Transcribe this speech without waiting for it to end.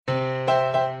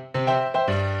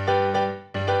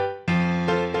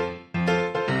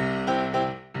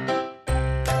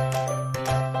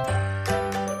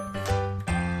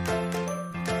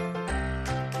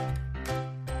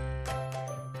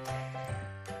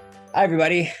Hi,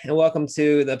 everybody, and welcome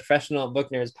to the Professional Book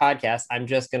Nerds podcast.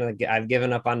 I've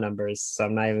given up on numbers, so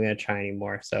I'm not even gonna try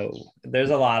anymore. So there's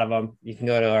a lot of them. You can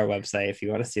go to our website if you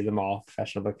want to see them all,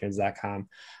 professionalbooknerds.com.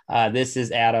 This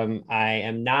is Adam. I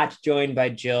am not joined by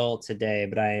Jill today,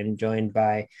 but I am joined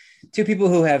by two people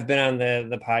who have been on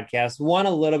the podcast, one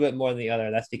a little bit more than the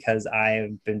other. That's because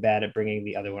I've been bad at bringing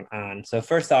the other one on. So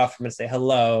first off, I'm gonna say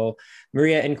hello,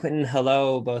 Maria and Quentin.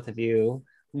 Hello, both of you.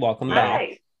 Welcome back.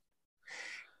 Hi.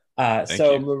 Thank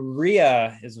So you.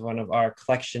 Maria is one of our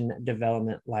collection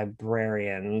development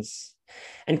librarians.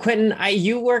 And Quentin,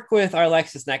 you work with our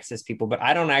LexisNexis people, but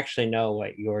I don't actually know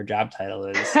what your job title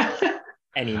is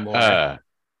anymore. Uh,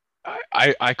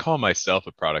 I call myself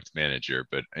a product manager,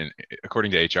 but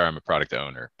according to HR, I'm a product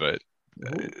owner. But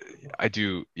uh, Ooh. I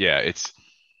do, it's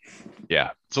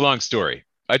a long story.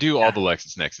 I do all Yeah. the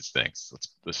LexisNexis things.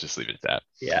 Let's just leave it at that.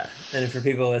 Yeah. And for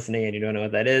people listening and you don't know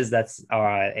what that is, that's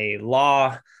a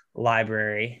law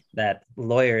library that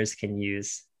lawyers can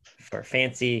use for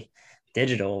fancy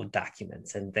digital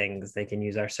documents and things. They can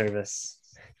use our service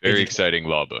Very digitally. exciting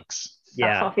law books.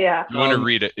 Yeah. Oh, yeah. You want to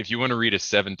read it? If you want to read a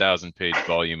 7,000 page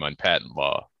volume on patent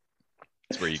law,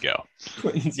 that's where you go.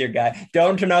 Quentin's your guy.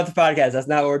 Don't turn off the podcast. That's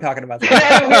not what we're talking about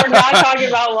today. We're not talking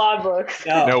about law books.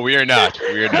 No, we are not.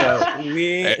 We are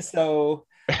not. So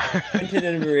Quentin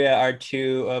and Maria are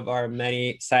two of our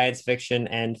many science fiction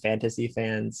and fantasy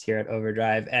fans here at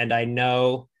Overdrive. And I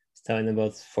know, I was telling them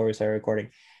both before we started recording,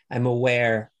 I'm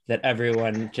aware that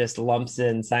everyone just lumps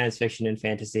in science fiction and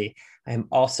fantasy. I am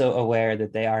also aware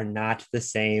that they are not the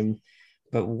same,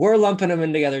 but we're lumping them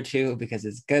in together too because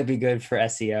it's going to be good for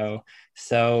SEO.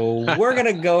 So we're going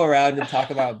to go around and talk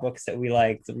about books that we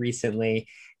liked recently.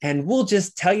 And we'll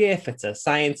just tell you if it's a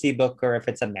sciencey book or if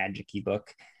it's a magicy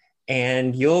book,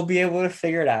 and you'll be able to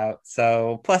figure it out.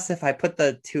 So, plus, if I put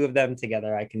the two of them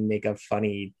together, I can make a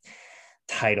funny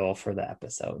title for the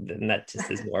episode, and that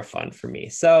just is more fun for me.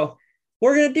 So,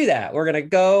 we're going to do that. We're going to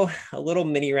go a little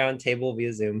mini round table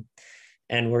via Zoom,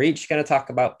 and we're each going to talk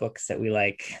about books that we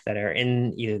like that are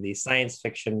in either the science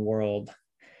fiction world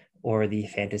or the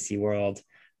fantasy world.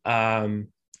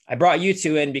 I brought you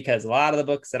two in because a lot of the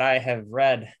books that I have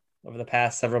read over the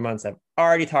past several months I've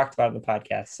already talked about in the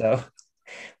podcast. So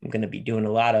I'm going to be doing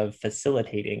a lot of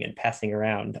facilitating and passing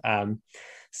around.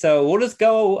 So we'll just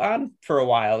go on for a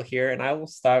while here, and I will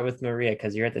start with Maria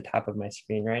because you're at the top of my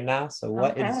screen right now. So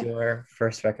what is Okay. your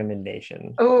first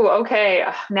recommendation? Oh, okay.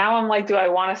 Now I'm like, do I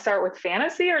want to start with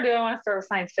fantasy or do I want to start with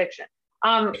science fiction?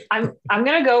 I'm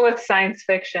gonna go with science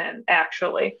fiction,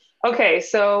 actually. Okay,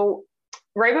 so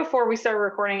right before we started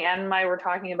recording, Ed and I were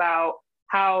talking about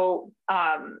how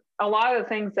a lot of the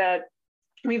things that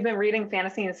we've been reading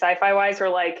fantasy and sci-fi wise are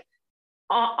like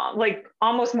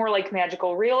almost more like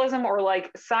magical realism or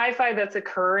like sci-fi that's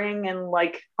occurring in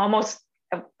like almost,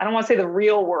 I don't want to say the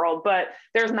real world, but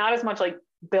there's not as much like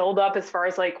build up as far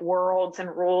as like worlds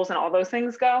and rules and all those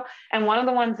things go. And one of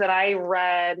the ones that I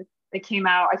read that came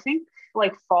out, I think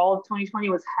like fall of 2020,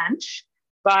 was Hench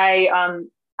by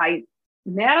I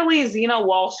Natalie Zena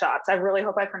Walshatz. I really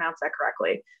hope I pronounced that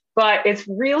correctly. But it's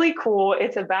really cool.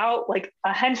 It's about like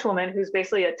a henchwoman who's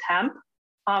basically a temp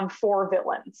for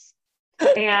villains,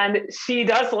 and she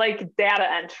does like data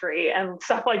entry and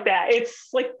stuff like that. It's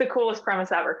like the coolest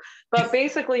premise ever. But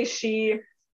basically, she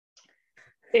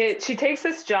takes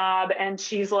this job and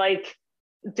she's like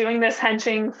doing this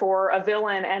henching for a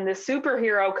villain, and the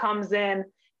superhero comes in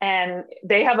and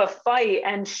they have a fight,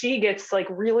 and she gets like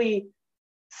really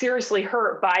seriously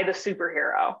hurt by the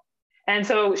superhero. And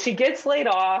so she gets laid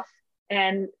off,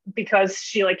 and because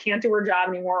she like can't do her job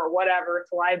anymore or whatever,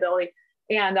 it's a liability.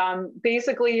 And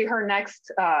basically her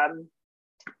next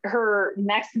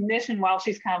mission while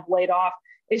she's kind of laid off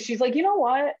is she's like, you know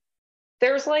what?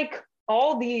 There's like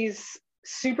all these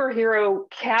superhero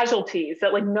casualties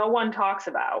that like no one talks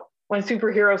about when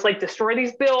superheroes like destroy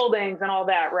these buildings and all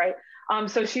that, right?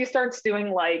 So she starts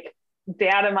doing like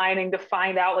data mining to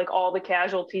find out like all the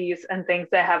casualties and things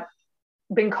that have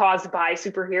been caused by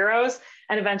superheroes.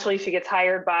 And eventually she gets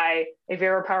hired by a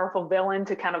very powerful villain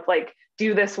to kind of like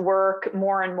do this work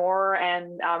more and more.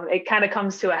 And it kind of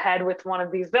comes to a head with one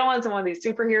of these villains and one of these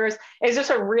superheroes. It's just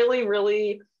a really,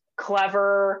 really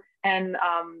clever and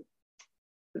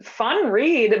fun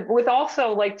read with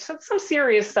also like some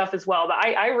serious stuff as well. But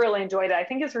I really enjoyed it. I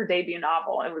think it's her debut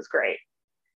novel. It was great.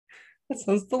 That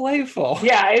sounds delightful.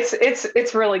 Yeah,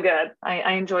 it's really good.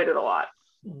 I enjoyed it a lot.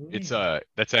 It's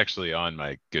that's actually on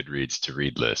my Goodreads to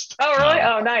read list. Oh, really?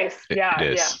 Oh, nice. It Yeah, yeah.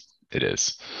 is. It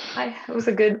is. It was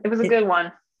a good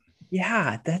one.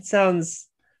 Yeah, that sounds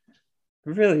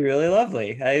really, really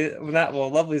lovely.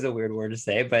 Lovely is a weird word to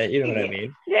say, but you know what I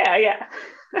mean. Yeah, yeah.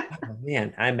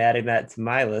 man, I'm adding that to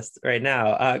my list right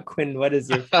now. Quinn, what is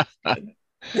your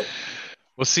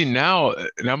Well, see now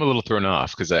I'm a little thrown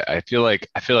off because I feel like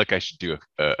I should do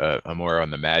a more on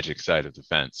the magic side of the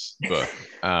fence book.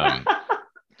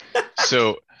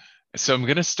 So so I'm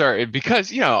gonna start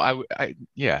because I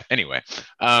yeah. Anyway,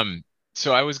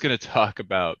 so I was gonna talk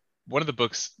about one of the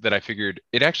books that I figured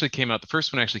it actually came out. The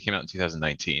first one actually came out in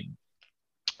 2019,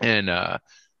 and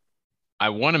I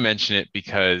want to mention it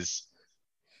because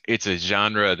it's a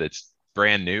genre that's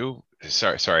brand new.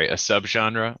 Sorry, a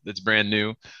subgenre that's brand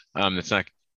new. That's not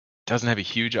doesn't have a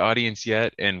huge audience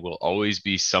yet and will always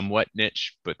be somewhat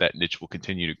niche, but that niche will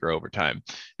continue to grow over time.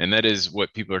 And that is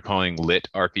what people are calling lit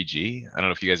RPG. I don't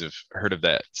know if you guys have heard of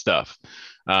that stuff.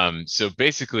 So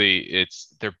basically,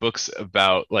 they're books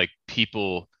about like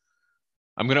people.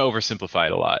 I'm going to oversimplify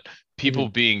it a lot. People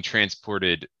Mhm. being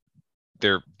transported,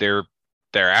 their their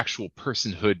their actual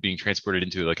personhood being transported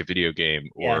into like a video game,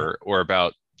 Yeah. or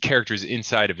about characters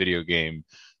inside a video game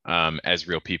as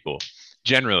real people.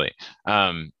 Generally,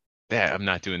 um, yeah, I'm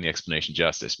not doing the explanation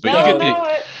justice, but you No, get So the no,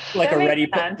 like that a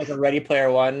makes like a sense. Ready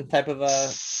Player One type of a.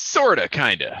 sorta,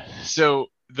 kinda. So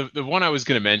the one I was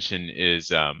going to mention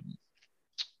is I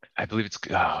believe it's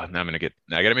now I got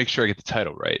to make sure I get the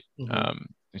title right. Mhm.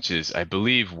 Which is I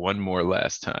believe One More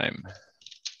Last Time.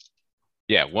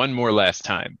 Yeah, One More Last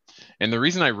Time. And the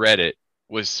reason I read it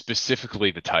was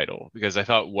specifically the title because I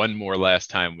thought One More Last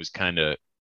Time was kind of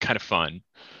fun.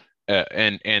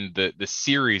 And the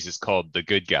series is called The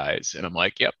Good Guys, and I'm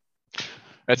like, yep,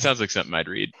 that sounds like something I'd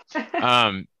read.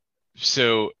 Um,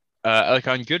 so like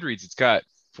on Goodreads, it's got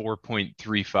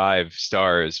 4.35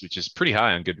 stars, which is pretty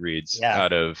high on Goodreads Yeah.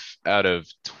 out of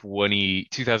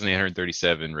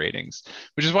 2,837 ratings,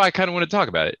 which is why I kind of want to talk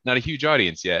about it. Not a huge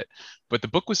audience yet, but the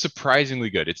book was surprisingly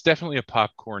good. It's definitely a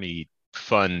popcorny,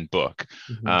 fun book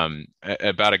Mhm.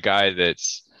 about a guy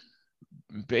that's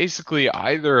basically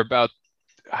either about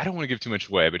I don't want to give too much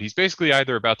away, but he's basically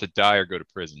either about to die or go to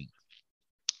prison.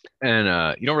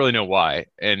 And you don't really know why.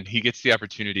 And he gets the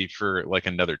opportunity for like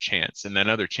another chance. And that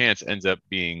other chance ends up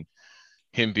being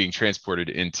him being transported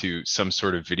into some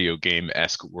sort of video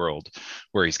game-esque world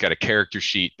where he's got a character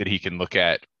sheet that he can look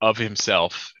at of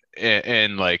himself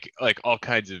and like all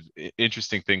kinds of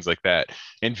interesting things like that.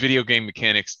 And video game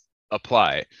mechanics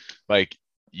apply. Like,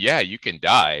 yeah, you can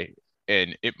die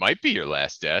and it might be your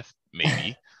last death,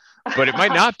 maybe, but it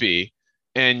might not be.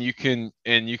 And you can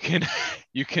you can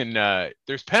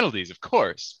there's penalties, of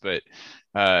course, but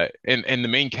and the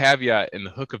main caveat and the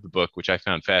hook of the book, which I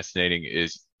found fascinating,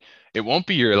 is it won't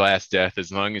be your last death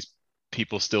as long as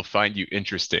people still find you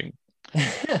interesting,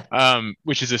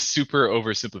 which is a super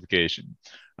oversimplification.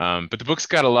 But the book's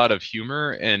got a lot of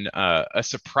humor and a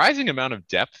surprising amount of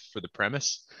depth for the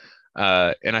premise.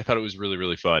 And I thought it was really,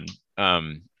 really fun.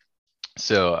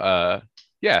 So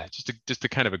yeah, just a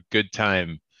kind of a good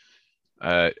time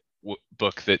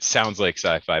book that sounds like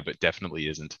sci-fi but definitely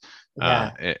isn't.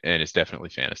 Yeah. And it's definitely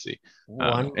fantasy.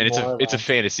 One And more it's a last.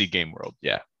 fantasy game world.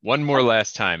 Yeah. One More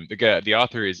Last Time. The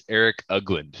author is Eric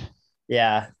Ugland.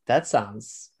 Yeah, that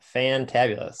sounds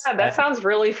fantabulous. Yeah, that sounds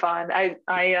really fun.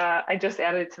 I just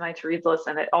added it to my to read list,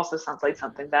 and it also sounds like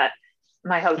something that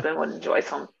my husband would enjoy.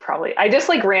 So I'm probably I just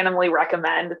like randomly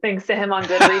recommend things to him on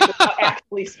Goodreads without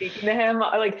actually speaking to him.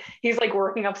 Like he's like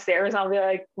working upstairs, and I'll be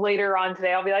like later on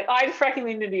today, I'll be like, oh, I just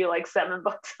recommended you like 7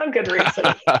 books on Goodreads. So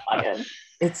log in.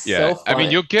 It's Yeah, so I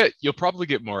mean fun. you'll probably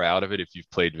get more out of it if you've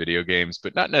played video games,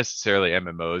 but not necessarily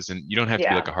MMOs, and you don't have to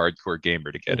be like Yeah, a hardcore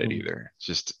gamer to get it Mhm. either. It's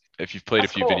just if you've played a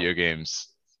that's few cool. video games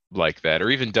like that, or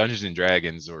even Dungeons and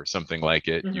Dragons or something like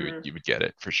it, you would Hmm. you would get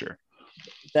it for sure.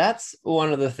 That's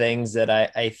one of the things that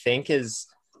I think is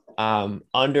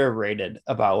underrated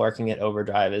about working at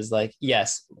Overdrive is like,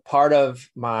 yes, part of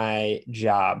my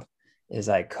job is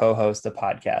I co-host a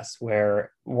podcast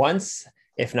where once,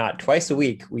 if not twice a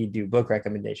week, we do book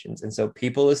recommendations. And so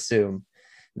people assume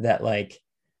that like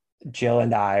Jill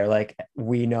and I are like,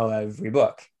 we know every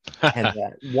book. And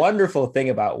the wonderful thing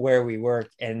about where we work,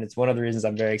 and it's one of the reasons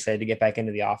I'm very excited to get back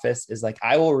into the office, is like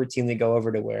I will routinely go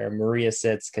over to where Maria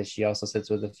sits because she also sits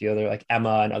with a few other like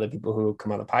Emma and other people who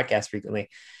come on the podcast frequently.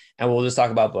 And we'll just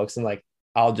talk about books and like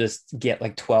I'll just get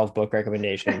like 12 book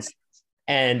recommendations.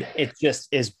 And it just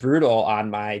is brutal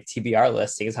on my TBR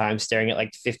list because I'm staring at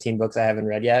like 15 books I haven't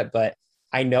read yet. But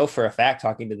I know for a fact,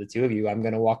 talking to the two of you, I'm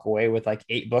going to walk away with like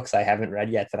 8 books I haven't read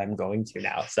yet that I'm going to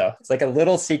now. So it's like a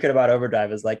little secret about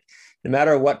Overdrive is like, no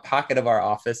matter what pocket of our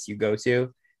office you go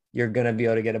to, you're going to be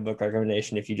able to get a book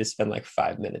recommendation if you just spend like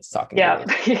 5 minutes talking to Yeah,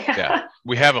 me. Yeah, yeah.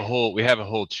 we have a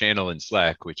whole channel in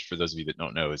Slack, which for those of you that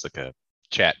don't know is like a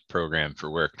chat program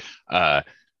for work that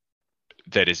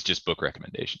is just book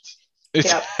recommendations.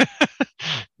 It's Yep.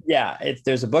 Yeah,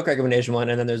 there's a book recommendation one,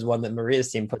 and then there's one that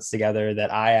Maria's team puts together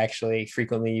that I actually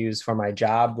frequently use for my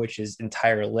job, which is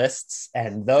entire lists,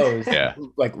 and those yeah.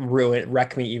 like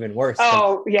wreck me even worse.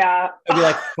 Oh yeah. It'd be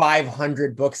like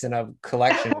 500 books in a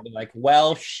collection. I'd be like,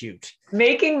 well, shoot.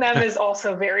 Making them is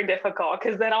also very difficult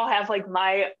because then I'll have like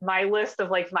my list of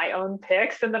like my own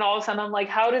picks, and then all of a sudden I'm like,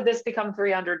 how did this become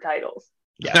 300 titles?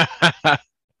 Yeah.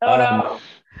 Oh no.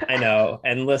 I know.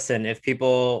 And listen, if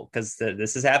people, because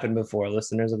this has happened before,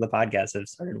 listeners of the podcast have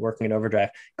started working at Overdrive,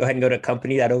 go ahead and go to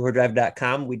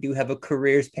company.overdrive.com. We do have a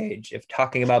careers page if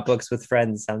talking about books with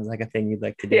friends sounds like a thing you'd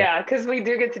like to do. Yeah, because we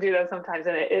do get to do that sometimes,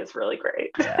 and it is really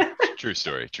great. Yeah. True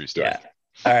story. Yeah.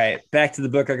 All right, back to the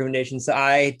book recommendations. So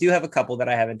I do have a couple that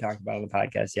I haven't talked about on the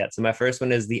podcast yet. So my first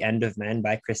one is The End of Men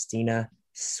by Christina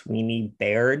Sweeney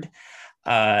Baird.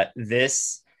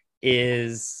 This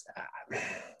is,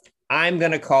 I'm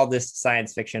going to call this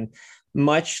science fiction.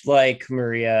 Much like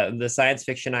Maria, the science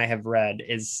fiction I have read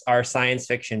are science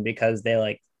fiction because they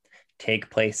like take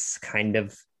place kind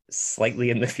of slightly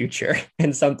in the future.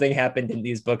 And something happened in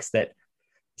these books that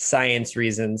science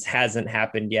reasons hasn't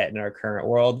happened yet in our current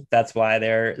world. That's why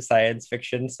they're science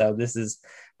fiction. So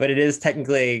but it is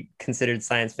technically considered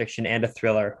science fiction and a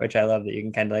thriller, which I love that you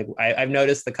can kind of like, I've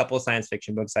noticed the couple of science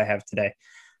fiction books I have today,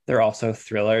 they're also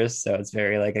thrillers. So it's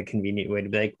very like a convenient way to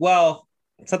be like, well,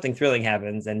 something thrilling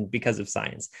happens and because of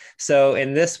science. So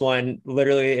in this one,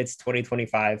 literally it's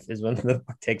 2025 is when the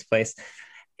book takes place.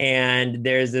 And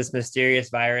there's this mysterious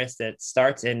virus that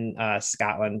starts in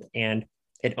Scotland, and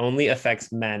it only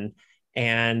affects men.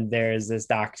 And there's this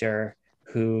doctor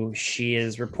who she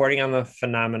is reporting on the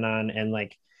phenomenon, and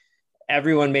like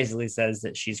everyone basically says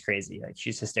that she's crazy, like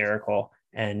she's hysterical,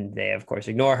 and they of course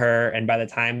ignore her. And by the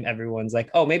time everyone's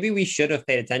like, oh, maybe we should have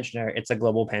paid attention to her, it's a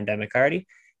global pandemic already,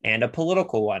 and a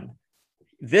political one.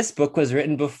 This book was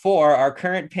written before our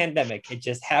current pandemic. It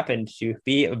just happened to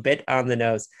be a bit on the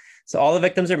nose. So all the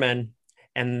victims are men,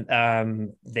 and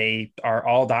they are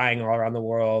all dying all around the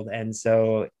world. And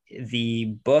so the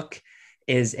book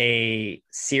is a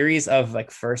series of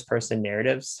like first person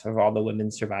narratives of all the women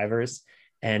survivors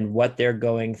and what they're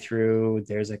going through.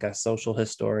 There's like a social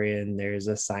historian, there's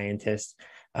a scientist,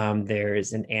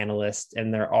 there's an analyst,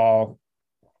 and they're all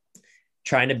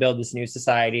trying to build this new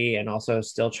society and also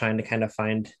still trying to kind of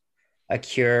find a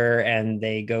cure. And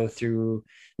they go through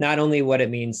not only what it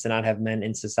means to not have men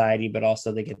in society, but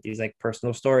also they get these like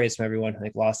personal stories from everyone who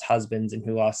like lost husbands and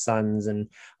who lost sons,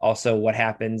 and also what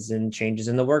happens and changes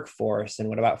in the workforce, and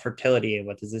what about fertility, and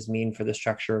what does this mean for the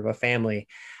structure of a family.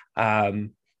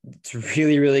 It's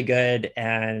really, really good.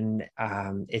 And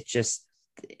it's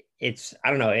I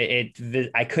don't know,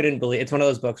 I couldn't believe, it's one of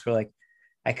those books where like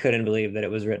I couldn't believe that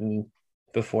it was written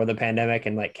before the pandemic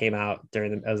and like came out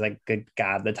during I was like, good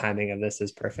God, the timing of this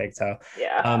is perfect. So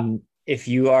Yeah. If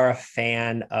you are a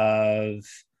fan of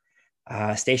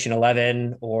Station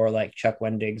 11 or like Chuck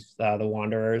Wendig's The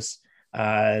Wanderers,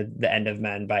 The End of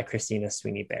Men by Christina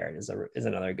Sweeney Baird is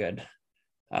another good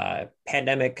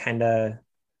pandemic kind of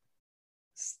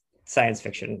science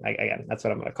fiction. Again, that's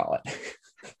what I'm going to call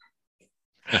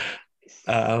it.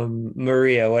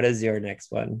 Maria, what is your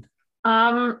next one?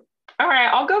 All right,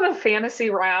 I'll go the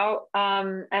fantasy route.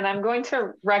 And I'm going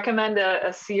to recommend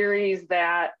a series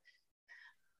that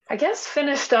I guess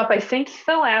finished up. I think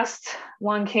the last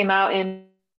one came out in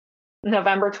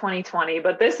November 2020,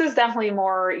 but this is definitely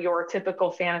more your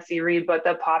typical fantasy read. But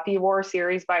the Poppy War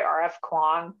series by R.F.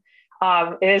 Kuang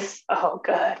is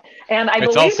good. And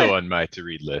it's also on my to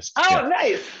read list. Oh, yeah.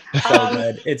 Nice. So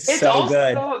good. It's so also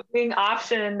good. Being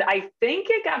optioned. I think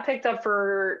it got picked up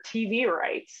for TV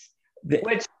rights,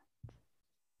 which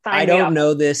I don't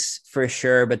know this for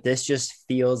sure, but this just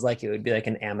feels like it would be like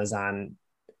an Amazon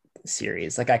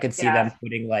series. Like I could see them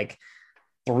putting like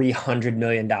 $300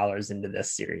 million into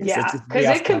this series. Yeah, because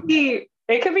it could be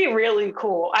really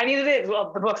cool. I mean, it is.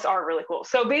 Well, the books are really cool.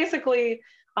 So basically,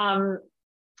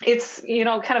 it's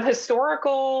kind of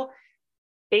historical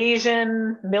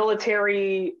Asian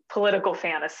military political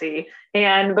fantasy.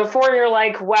 And before you're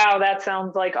like, wow, that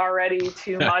sounds like already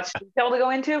too much detail to go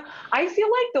into, I feel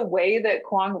like the way that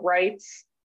Kuang writes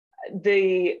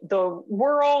the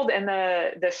world and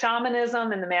the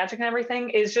shamanism and the magic and everything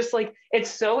is just like, it's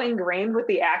so ingrained with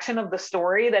the action of the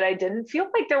story that I didn't feel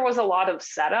like there was a lot of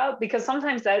setup, because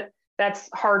sometimes that's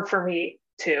hard for me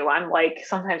too. I'm like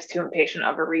sometimes too impatient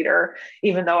of a reader,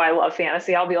 even though I love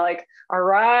fantasy. I'll be like, all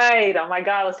right, oh my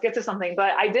God, let's get to something.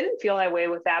 But I didn't feel that way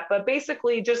with that. But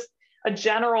basically just a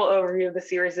general overview of the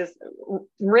series is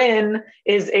Rin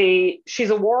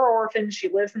she's a war orphan. She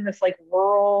lives in this like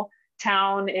rural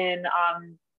town in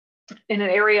an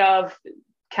area of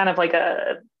kind of like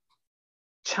a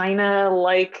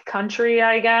China-like country,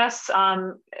 I guess.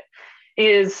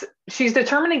 Is she's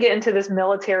determined to get into this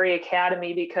military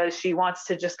academy because she wants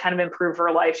to just kind of improve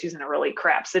her life. She's in a really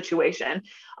crap situation.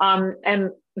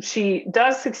 And she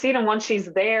does succeed. And once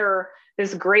she's there,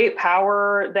 this great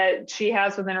power that she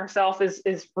has within herself is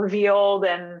revealed.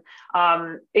 And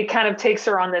it kind of takes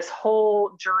her on this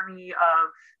whole journey of,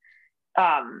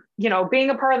 being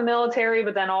a part of the military,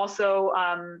 but then also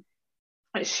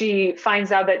she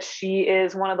finds out that she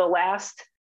is one of the last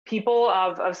people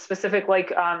of specific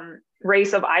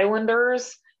race of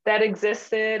islanders that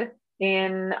existed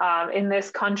in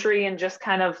this country, and just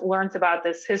kind of learns about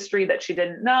this history that she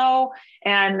didn't know,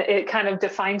 and it kind of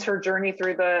defines her journey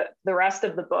through the rest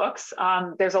of the books.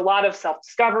 There's a lot of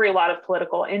self-discovery, a lot of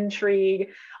political intrigue,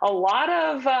 a lot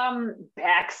of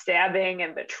backstabbing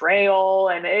and betrayal,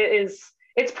 and it's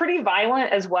pretty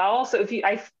violent as well. So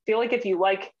I feel like if you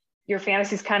like your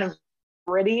fantasies kind of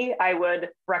gritty, I would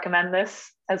recommend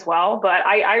this as well. But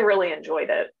I really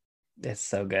enjoyed it. It's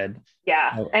so good.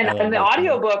 Yeah. And the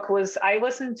audiobook I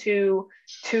listened to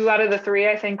 2 out of the 3,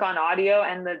 I think, on audio,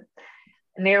 and the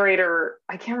narrator,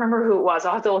 I can't remember who it was.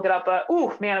 I'll have to look it up, but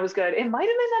oh man, it was good. It might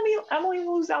have been Emily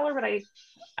Lou Zeller, but I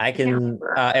can't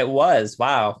remember. It was.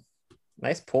 Wow.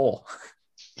 Nice pull.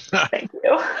 Thank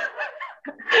you.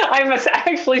 I was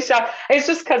actually shocked. It's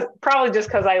just probably just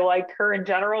because I liked her in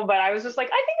general, but I was just like,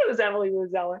 I think it was Emily Lou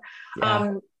Zeller.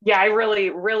 Yeah. I really,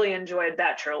 really enjoyed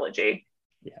that trilogy.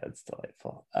 Yeah, it's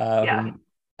delightful.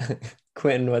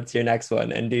 Quentin, what's your next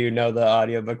one? And do you know the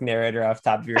audiobook narrator off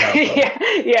the top of your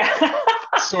head? Yeah.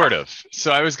 Sort of.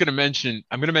 So I'm going to mention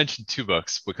 2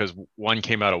 books because one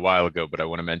came out a while ago, but I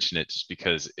want to mention it just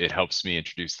because it helps me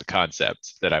introduce the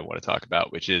concept that I want to talk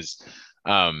about, which is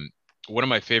one of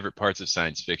my favorite parts of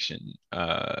science fiction,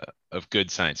 of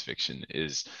good science fiction,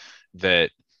 is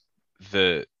that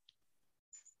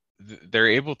they're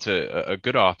able to, a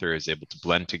good author is able to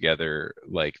blend together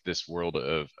like this world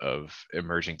of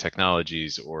emerging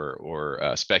technologies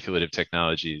or speculative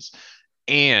technologies,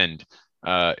 and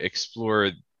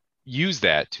use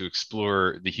that to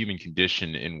explore the human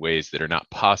condition in ways that are not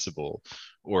possible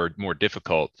or more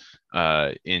difficult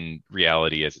in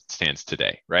reality as it stands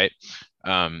today, right?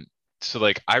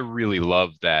 So I really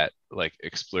love that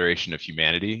exploration of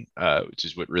humanity, which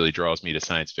is what really draws me to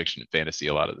science fiction and fantasy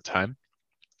a lot of the time.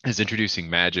 Is introducing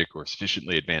magic or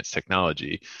sufficiently advanced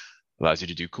technology allows you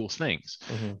to do cool things.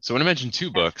 Mm-hmm. So I want to mention 2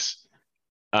 books,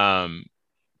 but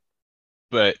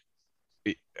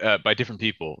by different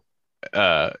people,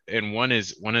 and one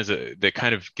is that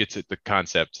kind of gets at the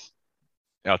concept.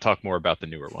 I'll talk more about the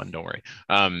newer one. Don't worry.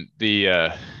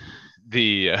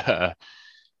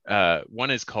 One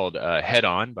is called Head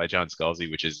On by John Scalzi,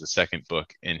 which is the second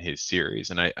book in his series,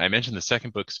 and I mentioned the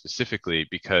second book specifically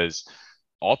because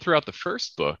all throughout the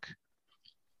first book,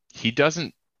 he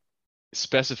doesn't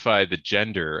specify the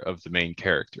gender of the main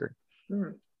character,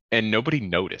 and nobody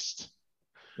noticed.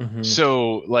 Mm-hmm.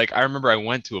 So I remember I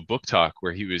went to a book talk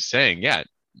where he was saying, yeah,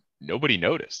 nobody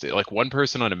noticed it. One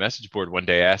person on a message board one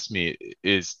day asked me,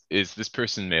 is this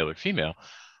person male or female?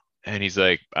 And he's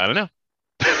like, I don't know.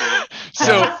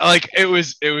 So it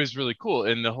was really cool.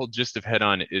 And the whole gist of Head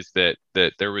On is that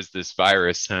there was this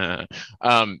virus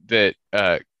that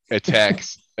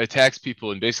attacks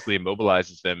people and basically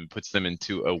immobilizes them and puts them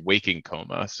into a waking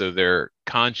coma. So they're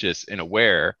conscious and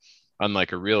aware,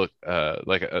 unlike a real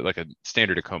like a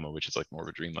standard coma, which is more of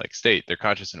a dreamlike state. They're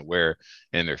conscious and aware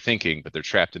and they're thinking, but they're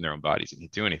trapped in their own bodies and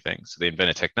can't do anything. So they invent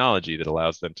a technology that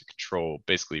allows them to control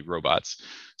basically robots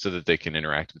so that they can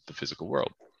interact with the physical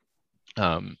world.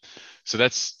 So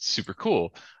that's super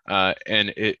cool.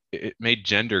 And it made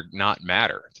gender not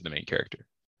matter to the main character.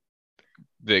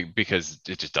 Because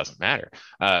it just doesn't matter.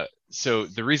 So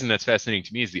the reason that's fascinating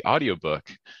to me is the audiobook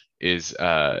is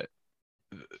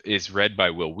read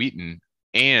by Will Wheaton,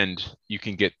 and you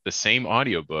can get the same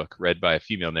audiobook read by a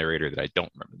female narrator that I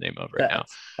don't remember the name of right now.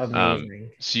 Amazing.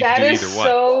 So you can do either one.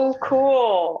 So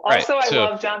cool. Right. Also,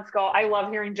 I love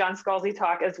hearing John Scalzi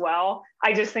talk as well.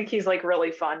 I just think he's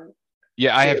really fun.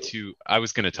 Yeah, I have to. I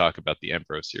was going to talk about the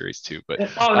Emperor series too, but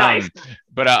nice.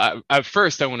 But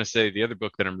first, I want to say the other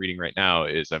book that I'm reading right now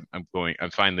is I'm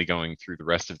finally going through the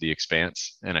rest of The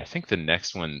Expanse, and I think the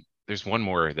next one, there's one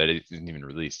more that isn't even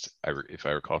released, if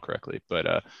I recall correctly. But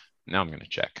now I'm going to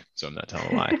check, so I'm not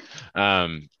telling a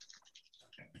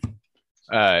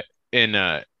lie.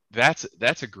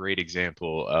 That's a great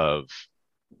example of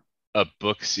a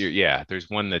book series. Yeah, there's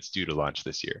one that's due to launch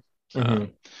this year. Mm-hmm.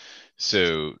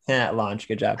 So launch.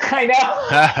 Good job.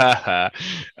 I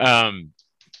know.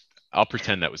 I'll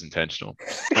pretend that was intentional.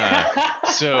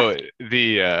 So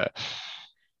the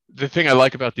the thing I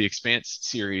like about the Expanse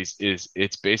series is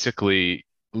it's basically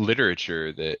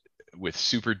literature that with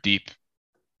super deep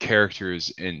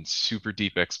characters and super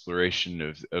deep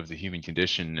exploration of the human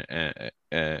condition,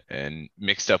 and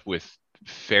mixed up with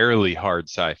fairly hard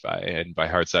sci-fi. And by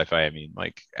hard sci-fi, I mean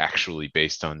like actually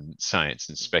based on science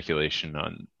and speculation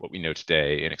on what we know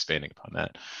today and expanding upon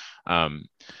that. Um,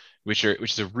 which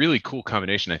is a really cool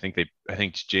combination. I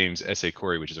think James S. A.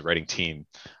 Corey, which is a writing team,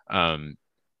 um,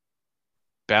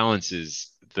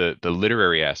 balances the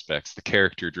literary aspects, the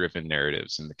character driven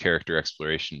narratives and the character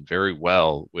exploration very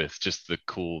well with just the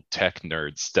cool tech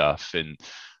nerd stuff.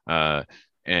 Uh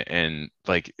and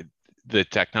like the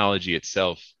technology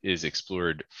itself is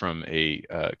explored from a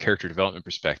character development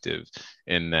perspective,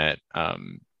 in that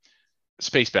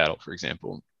space battle, for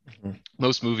example. Mhm.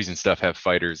 Most movies and stuff have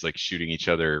fighters like shooting each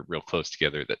other real close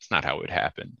together. That's not how it would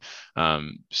happen.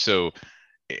 So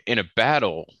in a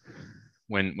battle,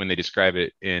 when they describe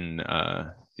it in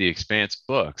the Expanse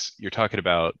books, you're talking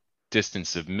about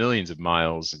distance of millions of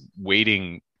miles,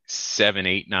 waiting 7,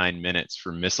 8, 9 minutes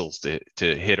for missiles to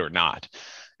hit or not.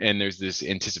 And there's this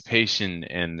anticipation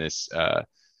and this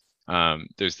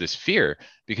there's this fear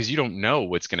because you don't know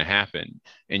what's going to happen,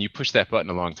 and you push that button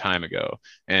a long time ago.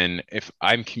 And if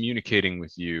I'm communicating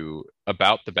with you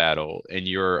about the battle and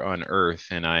you're on Earth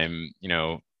and I'm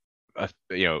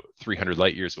 300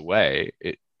 light years away,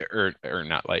 or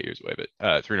not light years away,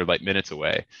 but 300 light minutes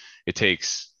away, it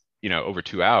takes over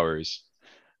 2 hours,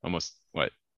 almost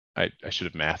what. I should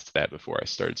have mathed that before I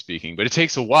started speaking, but it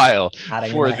takes a while Nodding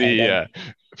in for my head the again.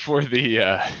 for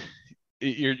the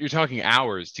you're talking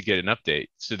hours to get an update.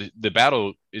 So the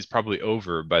battle is probably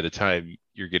over by the time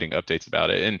you're getting updates about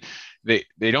it. And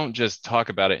they don't just talk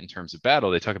about it in terms of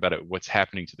battle, they talk about it what's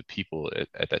happening to the people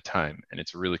at that time. And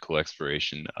it's a really cool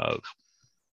exploration of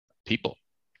people.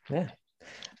 Yeah.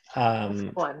 That's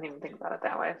cool. I didn't even think about it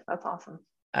that way. That's awesome.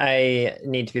 I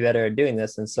need to be better at doing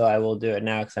this, and so I will do it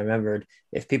now because I remembered.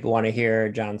 If people want to hear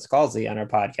John Scalzi on our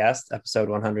podcast, episode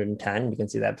 110, you can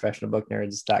see that at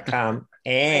professionalbooknerds.com.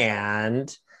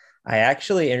 And I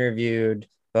actually interviewed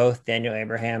both Daniel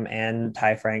Abraham and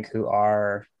Ty Frank, who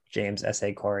are James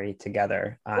S.A. Corey,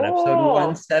 together on episode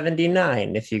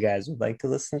 179. If you guys would like to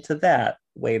listen to that,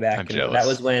 way back. I'm jealous. That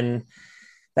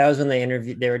was when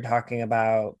they were talking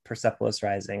about Persepolis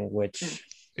Rising, which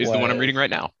is the one I'm reading right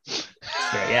now.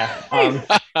 Yeah.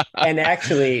 And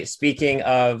actually, speaking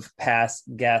of past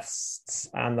guests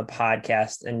on the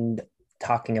podcast and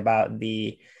talking about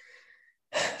the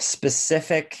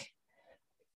specific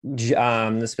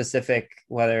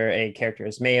whether a character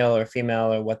is male or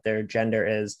female or what their gender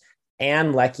is,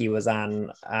 Anne Leckie was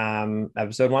on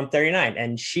episode 139,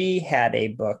 and she had a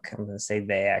book. I'm going to say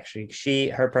they, actually.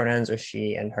 Her pronouns are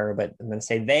she and her, but I'm going to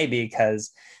say they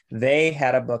because they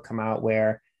had a book come out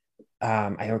where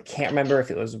I can't remember if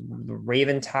it was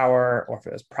Raven Tower or if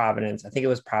it was Providence. I think it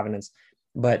was Providence,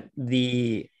 but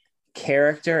the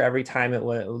character, every time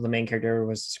the main character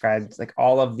was described, like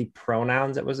all of the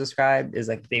pronouns it was described is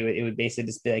like it would basically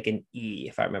just be like an E,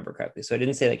 if I remember correctly. So it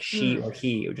didn't say like she or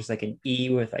he, it was just like an E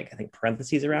with like I think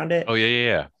parentheses around it. Oh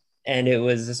yeah. And it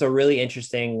was just a really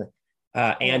interesting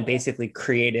and basically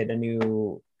created a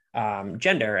new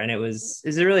gender, and it's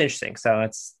really interesting. So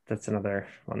that's another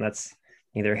one that's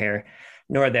neither here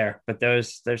nor there, but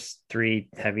there's three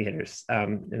heavy hitters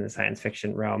in the science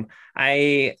fiction realm.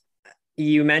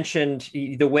 You mentioned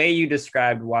the way you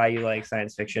described why you like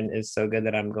science fiction is so good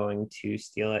that I'm going to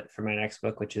steal it for my next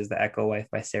book, which is The Echo Wife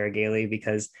by Sarah Gailey,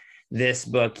 because this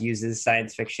book uses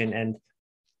science fiction and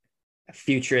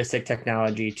futuristic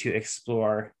technology to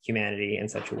explore humanity in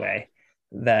such a way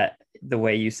that the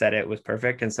way you said it was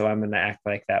perfect. And so I'm going to act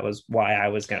like that was why I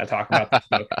was going to talk about this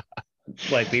book.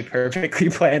 Like we perfectly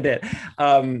planned it.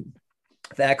 The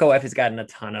Echo Wife has gotten a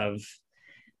ton of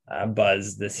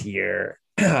buzz this year,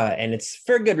 and it's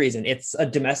for a good reason. It's a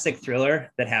domestic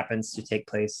thriller that happens to take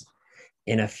place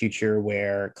in a future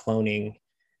where cloning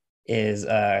is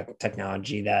a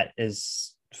technology that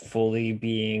is fully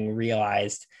being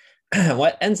realized.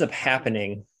 What ends up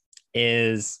happening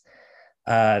is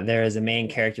there is a main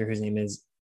character whose name is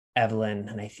Evelyn,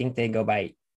 and I think they go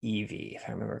by Evie, if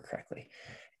I remember correctly.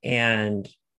 And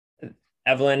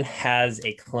Evelyn has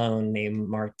a clone named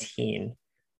Martine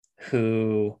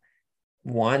who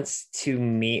wants to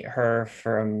meet her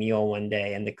for a meal one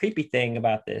day. And the creepy thing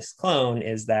about this clone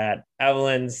is that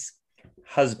Evelyn's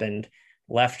husband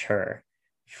left her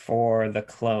for the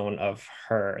clone of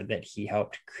her that he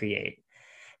helped create.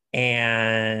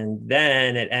 And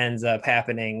then it ends up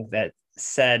happening that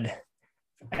said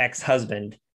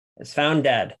ex-husband is found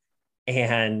dead,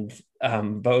 and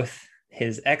both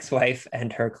his ex-wife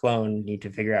and her clone need to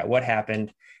figure out what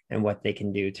happened and what they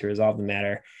can do to resolve the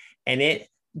matter. And it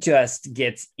just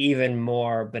gets even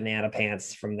more banana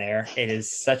pants from there. It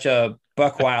is such a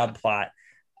buck wild plot,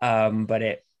 but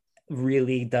it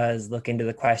really does look into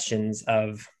the questions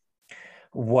of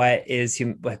what is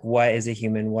what is a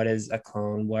human, what is a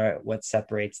clone, what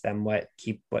separates them, what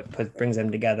brings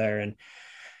them together. And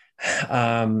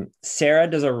Sarah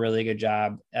does a really good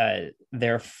job.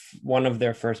 One of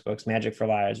their first books, Magic for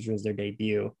Liars, which was their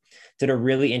debut, did a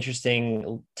really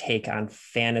interesting take on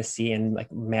fantasy and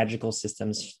like magical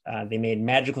systems. They made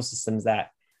magical systems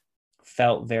that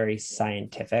felt very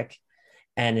scientific,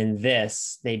 and in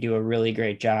this they do a really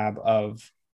great job of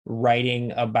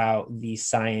writing about the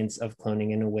science of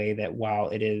cloning in a way that, while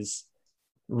it is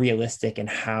realistic in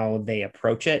how they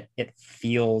approach it, it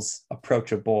feels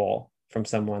approachable from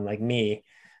someone like me,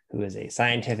 who is a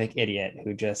scientific idiot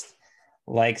who just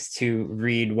likes to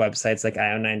read websites like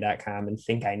io9.com and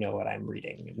think I know what I'm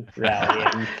reading. In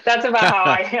reality, that's about how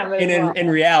I am. In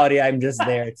reality, I'm just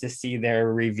there to see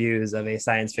their reviews of a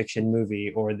science fiction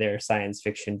movie or their science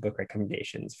fiction book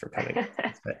recommendations for coming.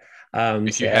 But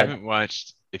if you haven't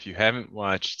watched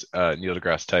Neil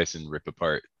deGrasse Tyson rip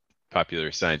apart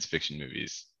popular science fiction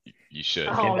movies, you should.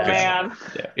 Oh man,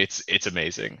 it's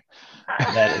amazing.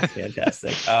 That is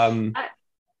fantastic.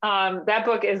 That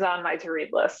book is on my to read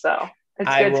list, so it's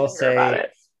I good will to hear about say,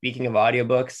 it. Speaking of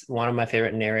audiobooks, one of my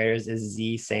favorite narrators is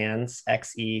Z Sands.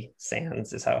 Xe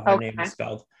Sands is how her name is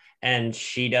spelled, and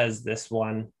she does this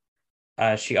one.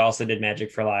 She also did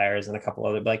Magic for Liars and a couple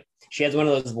other, like, she has one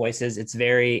of those voices. It's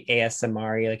very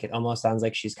ASMR-y, like it almost sounds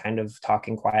like she's kind of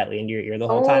talking quietly into your ear the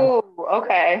whole time. Oh,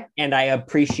 okay. And I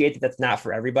appreciate that that's not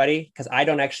for everybody, because I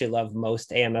don't actually love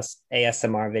most ASMR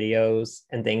videos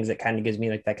and things. That kind of gives me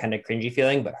like that kind of cringy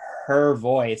feeling. But her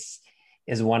voice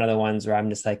is one of the ones where I'm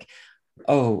just like,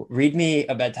 oh, read me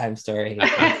a bedtime story.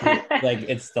 Like,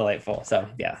 it's delightful. So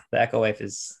yeah, The Echo Wife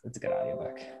it's a good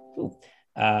audiobook.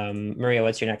 Maria,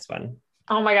 what's your next one?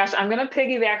 Oh my gosh, I'm going to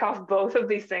piggyback off both of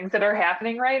these things that are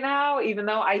happening right now, even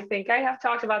though I think I have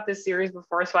talked about this series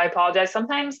before, so I apologize.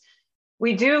 Sometimes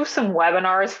we do some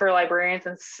webinars for librarians,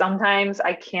 and sometimes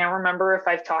I can't remember if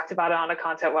I've talked about it on a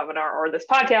content webinar or this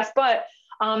podcast, but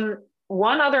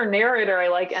one other narrator I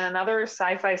like, and another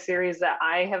sci-fi series that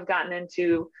I have gotten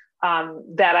into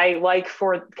that I like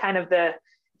for kind of the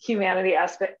humanity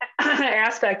aspect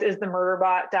is the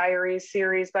Murderbot Diaries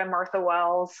series by Martha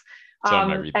Wells. It's on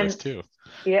my read list too.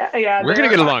 Yeah. We're gonna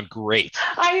get along great.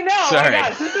 I know. Sorry. Oh my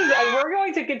gosh, we're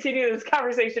going to continue this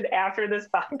conversation after this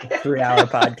podcast. 3-hour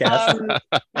podcast.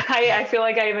 I feel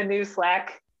like I have a new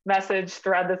Slack message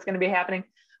thread that's going to be happening.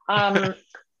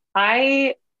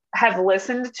 I have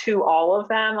listened to all of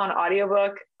them on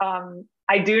audiobook.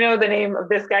 I do know the name of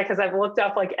this guy because I've looked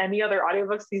up like any other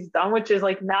audiobooks he's done, which is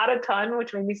like not a ton,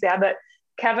 which made me sad. But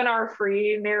Kevin R.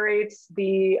 Free narrates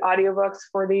the audiobooks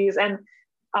for these. And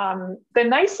the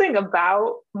nice thing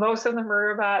about most of the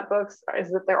Murderbot books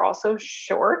is that they're also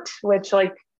short, which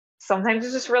like sometimes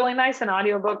is just really nice in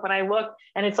audiobook. When I look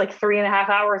and it's like 3.5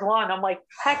 hours long, I'm like,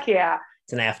 heck yeah.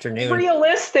 It's an afternoon.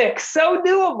 Realistic, so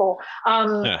doable.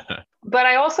 But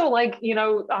I also like,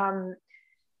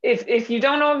 if you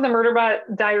don't know of the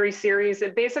Murderbot Diary series,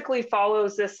 it basically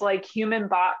follows this like human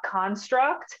bot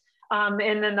construct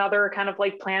in another kind of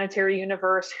like planetary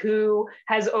universe who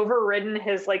has overridden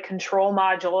his like control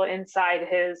module inside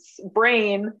his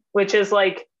brain, which is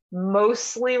like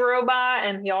mostly robot,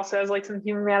 and he also has like some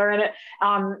human matter in it.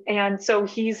 And so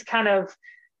he's kind of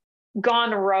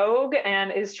gone rogue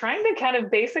and is trying to kind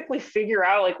of basically figure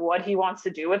out like what he wants to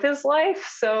do with his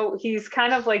life. So he's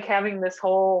kind of like having this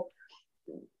whole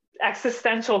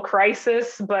existential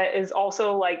crisis, but is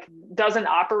also like doesn't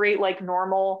operate like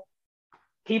normal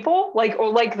people,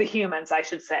 or like the humans, I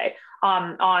should say,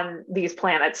 on these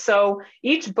planets. So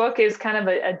each book is kind of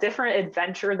a different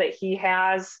adventure that he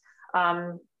has,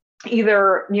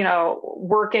 either,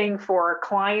 working for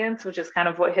clients, which is kind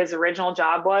of what his original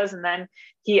job was. And then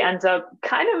he ends up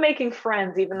kind of making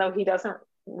friends, even though he doesn't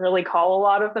really call a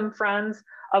lot of them friends,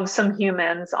 of some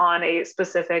humans on a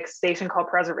specific station called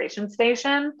Preservation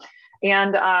Station.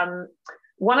 And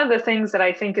one of the things that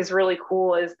I think is really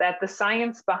cool is that the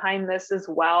science behind this as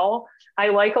well, I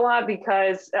like a lot,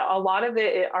 because a lot of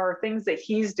it are things that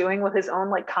he's doing with his own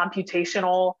like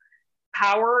computational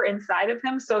power inside of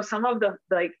him. So some of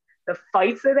the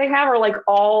fights that they have are like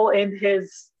all in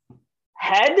his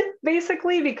head,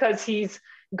 basically, because he's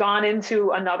gone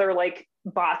into another like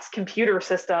bot's computer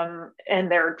system and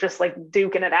they're just like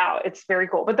duking it out. It's very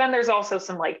cool. But then there's also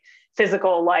some like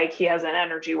physical, like he has an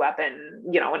energy weapon,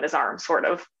 in his arm sort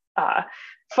of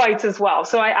fights as well.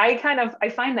 So I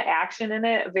find the action in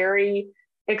it very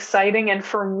exciting. And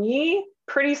for me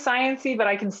pretty sciencey, but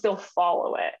I can still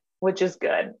follow it, which is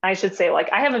good. I should say,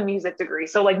 like, I have a music degree,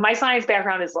 so like my science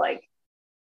background is like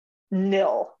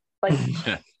nil, like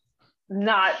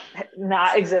not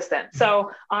existent.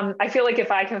 So I feel like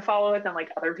if I can follow it, then like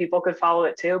other people could follow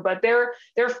it too. But they're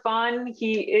fun.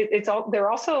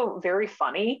 They're also very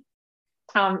funny.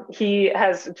 He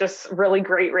has just really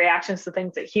great reactions to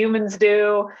things that humans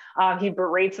do. He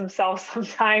berates himself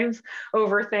sometimes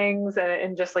over things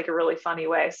in just like a really funny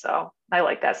way. So I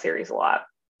like that series a lot.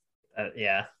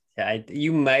 Yeah.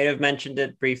 You might have mentioned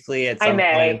it briefly at I some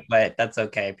may. point, but that's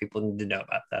okay. People need to know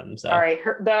about them. So All right,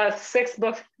 the sixth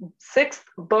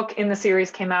book in the series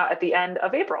came out at the end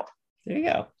of April. there you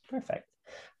go. Perfect.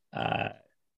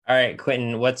 All right,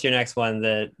 Quentin, what's your next one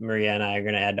that Maria and I are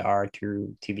going to add to our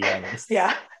TBR list?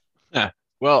 Yeah.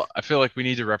 Well, I feel like we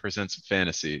need to represent some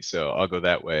fantasy, so I'll go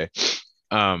that way.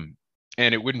 And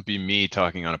it wouldn't be me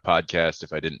talking on a podcast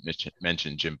if I didn't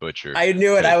mention Jim Butcher. I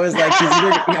knew it. I was like,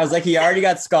 he already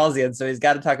got Scalzian, so he's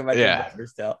got to talk about Jim Butcher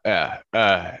still.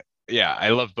 Yeah, I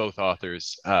love both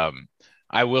authors.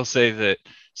 I will say that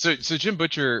so Jim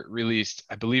Butcher released,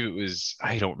 I believe it was,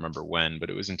 I don't remember when, but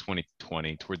it was in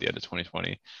 2020, toward the end of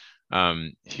 2020.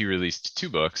 He released 2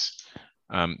 books,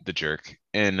 The Jerk,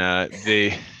 and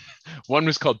they one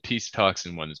was called Peace Talks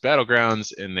and one was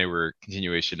Battlegrounds, and they were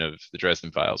continuation of the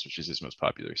Dresden Files, which is his most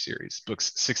popular series,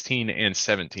 books 16 and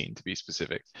 17 to be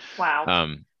specific.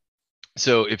 Wow.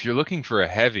 So if you're looking for a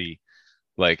heavy,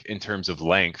 like in terms of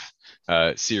length,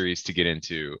 series to get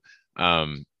into,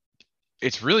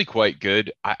 it's really quite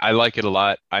good. I like it a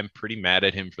lot. I'm pretty mad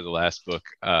at him for the last book,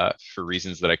 for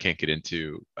reasons that I can't get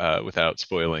into without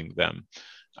spoiling them.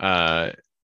 I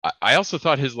also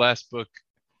thought his last book,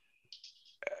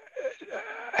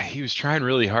 he was trying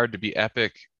really hard to be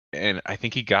epic, and I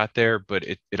think he got there, but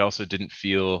it also didn't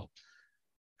feel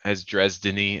as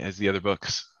Dresden-y as the other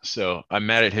books. So I'm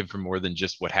mad at him for more than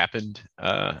just what happened.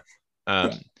 But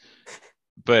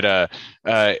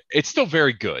it's still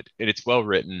very good, and it's well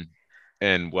written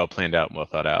and well planned out and well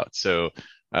thought out. So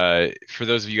for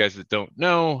those of you guys that don't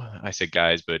know, I say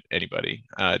guys, but anybody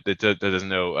that doesn't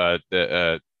know,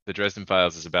 the Dresden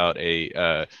Files is about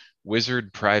a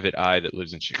wizard private eye that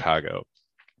lives in Chicago,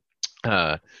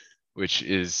 which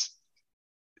is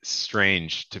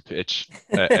strange to pitch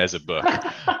as a book.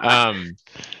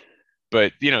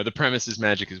 But the premise is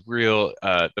magic is real.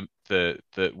 The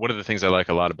one of the things I like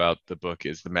a lot about the book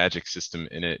is the magic system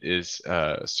in it is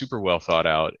super well thought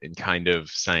out and kind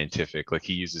of scientific. Like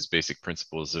he uses basic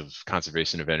principles of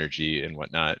conservation of energy and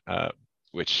whatnot,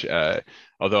 which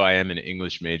although I am an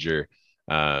English major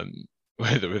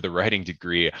with a writing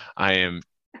degree, I am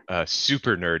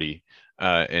super nerdy.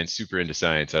 And super into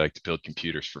science. I like to build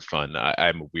computers for fun.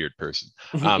 I'm a weird person.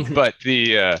 But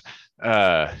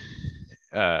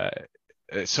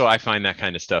so I find that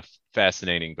kind of stuff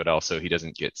fascinating, but also he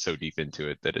doesn't get so deep into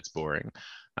it that it's boring.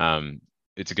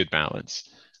 It's a good balance.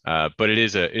 But it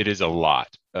is a lot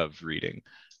of reading.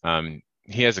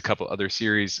 He has a couple other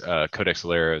series. Codex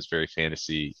Alera is very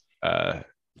fantasy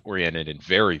oriented and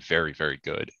very, very, very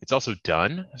good. It's also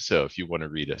done. So if you want to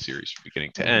read a series from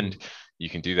beginning to end, you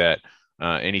can do that.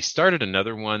 And he started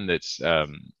another one that's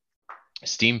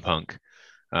steampunk,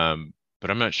 but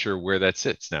I'm not sure where that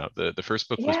sits now. The first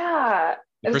book was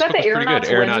is that the Aeronauts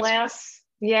Windlass?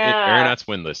 Yeah, Aeronauts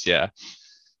Windlass, yeah.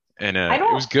 And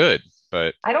it was good,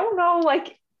 but I don't know.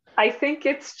 Like, I think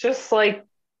it's just like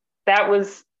that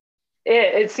was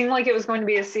it. It seemed like it was going to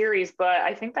be a series, but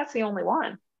I think that's the only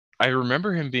one. I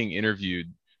remember him being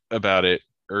interviewed about it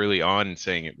early on and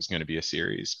saying it was going to be a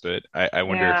series, but I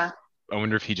wonder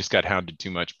if he just got hounded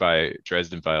too much by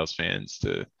Dresden Files fans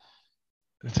to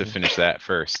finish that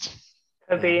first.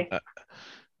 Could be.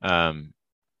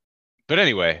 But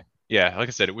anyway, yeah, like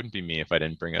I said, it wouldn't be me if I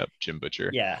didn't bring up Jim Butcher.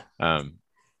 Yeah.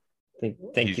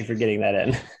 Thank you for getting that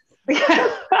in.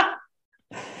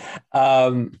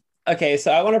 Okay,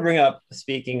 so I want to bring up,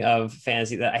 speaking of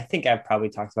fantasy, that I think I've probably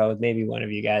talked about with maybe one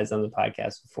of you guys on the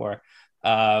podcast before.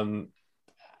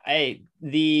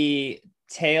 The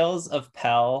Tales of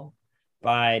Pell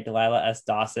by Delilah S.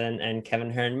 Dawson and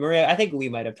Kevin Hearn. Maria, I think we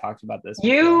might have talked about this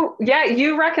before.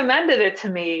 You recommended it to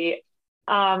me.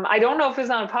 I don't know if it's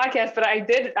on a podcast, but I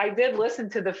did listen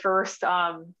to the first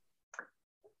audiobook.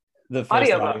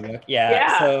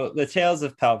 Yeah. So the Tales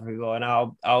of Pell, people, and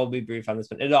I'll be brief on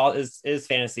this one. It all is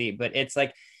fantasy, but it's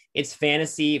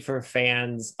fantasy for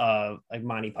fans of like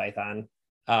Monty Python.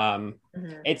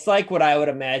 It's like what I would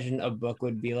imagine a book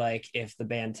would be like if the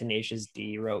band Tenacious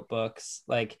D wrote books,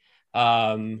 like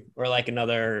or like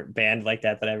another band like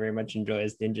that I very much enjoy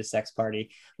is Ninja Sex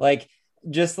Party. Like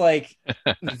just like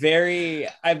very,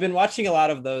 I've been watching a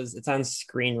lot of those. It's on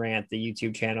Screen Rant, the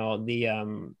YouTube channel.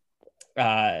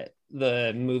 Uh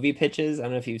the movie pitches. I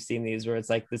don't know if you've seen these where it's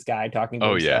like this guy talking to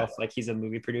Oh yeah, himself like he's a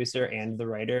movie producer and the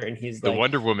writer, and he's the like,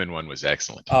 Wonder Woman one was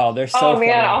excellent. oh, they're so Oh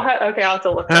man, funny. okay, I'll have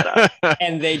to look that up.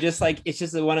 And they just like, it's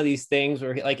just one of these things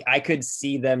where like I could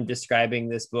see them describing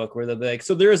this book where they'll be like,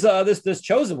 so there's this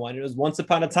chosen one, it was once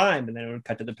upon a time, and then it would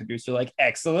cut to the producer like,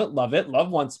 excellent, love it, love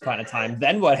once upon a time,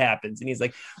 then what happens? And he's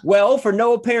like, well, for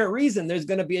no apparent reason there's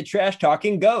going to be a trash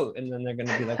talking goat, and then they're going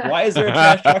to be like, why is there a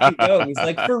trash talking goat? And he's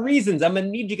like, for reasons, I'm going to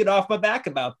need you to get off my back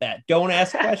about that, don't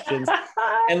ask questions.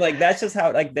 And like that's just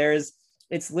how like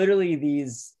it's literally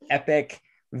these epic,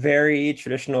 very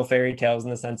traditional fairy tales in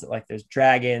the sense that like there's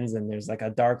dragons and there's like a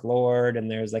dark lord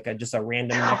and there's like just a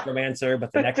random necromancer,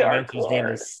 but the necromancer's name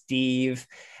is Steve.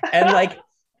 And like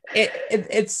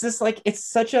it's just like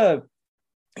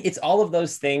it's all of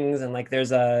those things. And like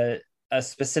there's a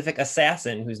specific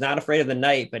assassin who's not afraid of the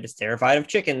night but is terrified of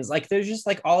chickens. Like there's just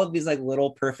like all of these like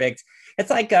little perfect, it's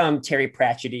like Terry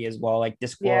Pratchett as well, like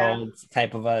Discworld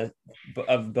type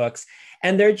of books,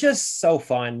 and they're just so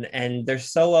fun and they're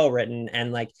so well written.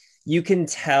 And like you can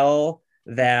tell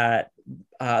that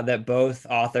that both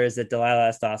authors, that Delilah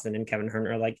S. Dawson and Kevin Hearn,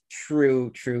 are like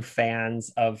true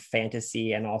fans of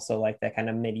fantasy and also like that kind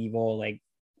of medieval like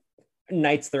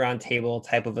Knights of the Round Table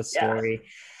type of a story. Yeah.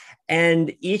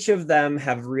 And each of them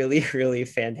have really, really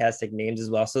fantastic names as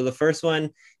well. So the first one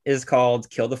is called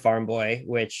Kill the Farm Boy,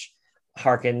 which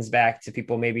harkens back to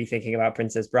people maybe thinking about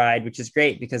Princess Bride, which is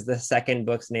great because the second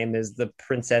book's name is The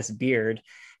Princess Beard.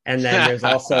 And then there's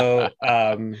also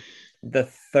the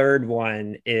third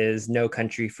one is No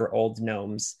Country for Old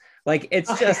Gnomes. Like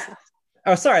it's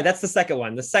oh, sorry, that's the second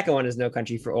one. The second one is No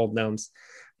Country for Old Gnomes.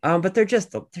 But they're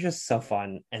just so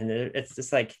fun. And it's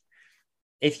just like,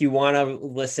 if you want to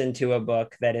listen to a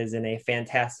book that is in a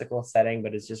fantastical setting,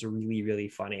 but it's just really, really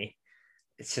funny,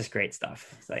 it's just great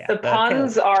stuff. So yeah, the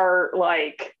puns are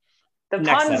like, the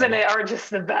puns in it are just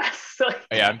the best.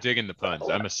 Yeah, I'm digging the puns.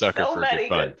 I'm a sucker for a good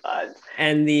pun. Puns.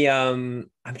 And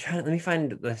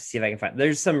let's see if I can find,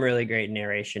 there's some really great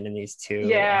narration in these too.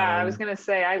 Yeah, I was going to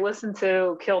say, I listened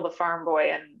to Kill the Farm Boy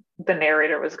and the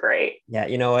narrator was great. Yeah,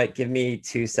 you know what? Give me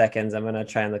 2 seconds. I'm going to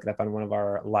try and look it up on one of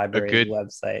our library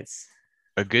websites.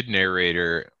 A good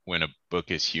narrator when a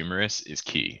book is humorous is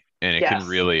key. And it can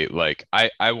really, like,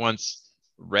 I once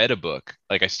read a book,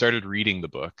 like I started reading the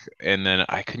book and then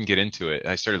I couldn't get into it.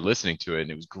 I started listening to it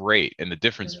and it was great. And the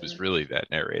difference was really that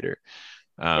narrator.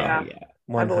 I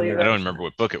don't remember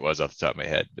what book it was off the top of my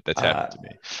head, but that's happened to me.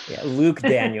 Yeah, Luke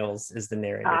Daniels is the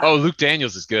narrator. Oh, Luke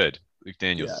Daniels is good. Luke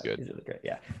Daniels is good. He's really great.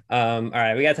 Yeah. All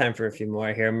right, we got time for a few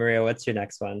more here. Maria, what's your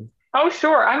next one? Oh,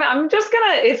 sure. I'm just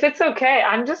gonna, if it's okay,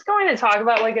 I'm just going to talk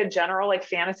about like a general like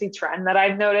fantasy trend that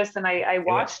I've noticed. And I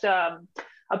watched a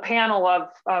panel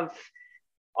of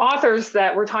authors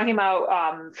that were talking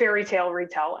about fairy tale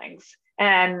retellings.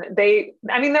 And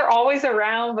they're always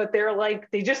around, but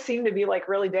they just seem to be like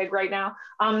really big right now.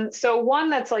 So one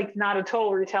that's like not a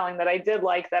total retelling that I did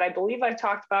like, that I believe I've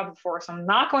talked about before, so I'm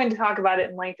not going to talk about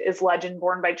it in length, is Legend,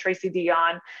 Born by Tracy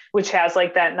Deonn, which has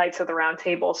like that Knights of the Round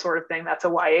Table sort of thing. That's a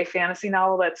YA fantasy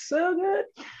novel that's so good.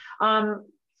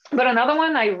 But another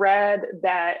one I read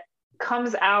that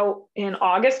comes out in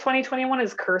August 2021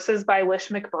 is Curses by Lish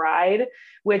McBride,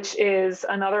 which is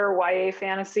another YA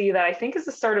fantasy that I think is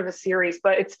the start of a series,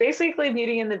 but it's basically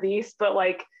Beauty and the Beast, but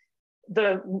like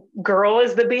the girl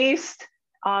is the beast,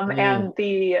 and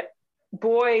the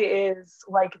boy is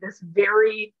like this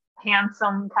very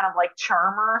handsome kind of like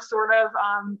charmer sort of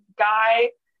guy.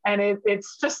 And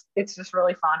it's just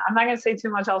really fun. I'm not going to say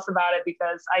too much else about it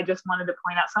because I just wanted to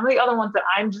point out some of the other ones that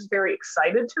I'm just very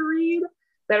excited to read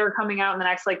that are coming out in the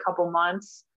next like couple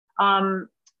months.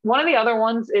 One of the other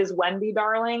ones is Wendy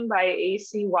Darling by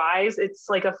A.C. Wise. It's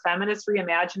like a feminist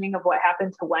reimagining of what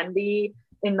happened to Wendy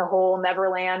in the whole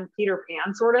Neverland Peter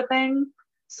Pan sort of thing.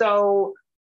 So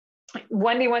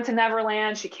Wendy went to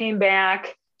Neverland, she came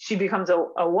back, she becomes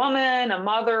a woman, a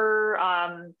mother,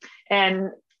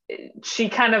 and she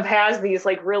kind of has these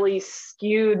like really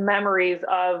skewed memories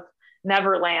of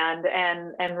Neverland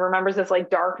and remembers this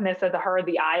like darkness at the heart of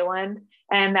the island.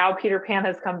 And now Peter Pan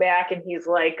has come back and he's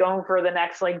like going for the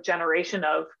next like generation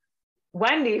of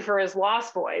Wendy for his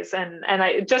Lost Boys. And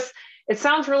it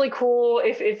sounds really cool.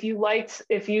 If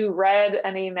you read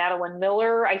any Madeline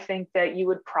Miller, I think that you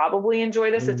would probably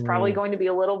enjoy this. It's probably going to be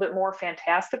a little bit more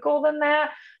fantastical than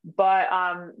that, but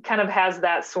kind of has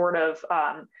that sort of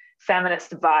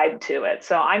feminist vibe to it.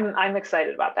 So I'm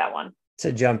excited about that one.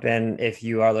 to jump in, if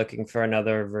you are looking for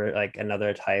like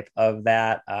another type of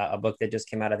that, a book that just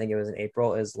came out, I think it was in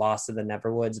April, is Lost in the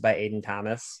Neverwoods by Aidan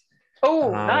Thomas.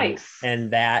 Oh, nice.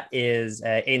 And that is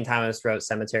Aidan Thomas wrote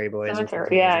Cemetery Boys, which is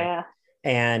Cemetery. Yeah, amazing. yeah.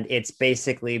 And it's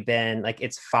basically been like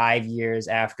it's 5 years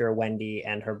after Wendy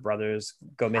and her brothers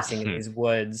go missing in these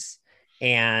woods,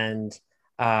 and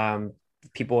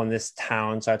people in this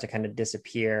town start to kind of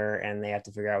disappear, and they have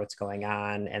to figure out what's going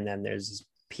on. And then there's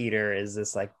Peter, is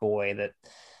this like boy that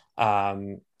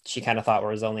she kind of thought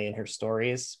was only in her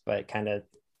stories, but kind of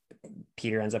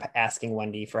Peter ends up asking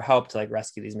Wendy for help to like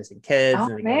rescue these missing kids. Oh,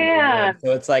 and they man.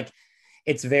 So it's like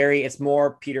it's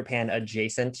more Peter Pan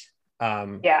adjacent.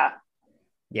 Yeah.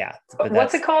 Yeah.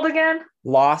 What's it called again?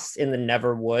 Lost in the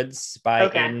Neverwoods by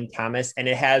Okay. Aidan Thomas. And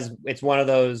it's one of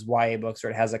those YA books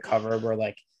where it has a cover where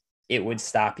like it would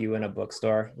stop you in a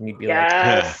bookstore and you'd be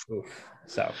Yes. like, oof.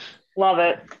 So Love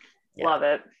it. Yeah. Love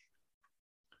it.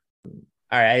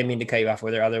 All right. I didn't mean to cut you off.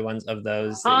 Were there other ones of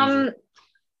those? Well,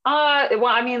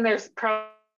 I mean, there's probably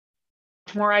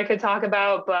more I could talk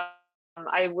about, but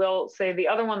I will say the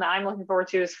other one that I'm looking forward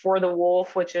to is For the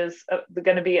Wolf, which is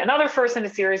going to be another first in a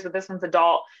series, but this one's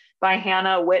adult, by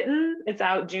Hannah Witten. It's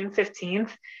out June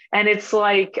 15th. And it's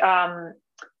like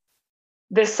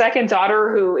this second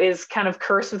daughter who is kind of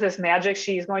cursed with this magic.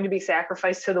 She's going to be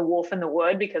sacrificed to the wolf in the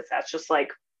wood, because that's just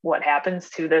like what happens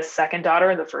to this second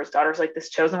daughter. The first daughter's like this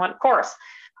chosen one, of course.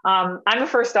 I'm a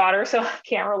first daughter, so I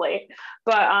can't relate.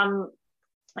 But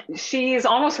she's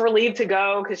almost relieved to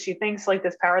go because she thinks like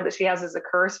this power that she has is a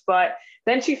curse. But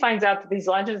then she finds out that these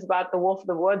legends about the wolf of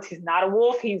the woods, he's not a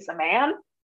wolf, he's a man.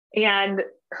 And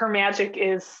her magic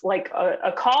is like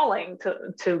a calling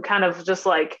to kind of just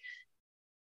like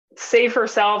save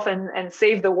herself and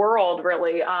save the world,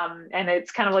 really. And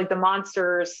it's kind of like the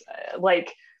monsters,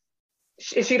 like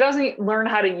she doesn't learn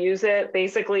how to use it.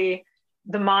 Basically,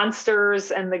 the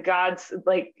monsters and the gods,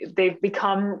 like they've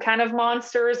become kind of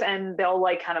monsters, and they'll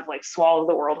like kind of like swallow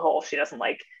the world whole if she doesn't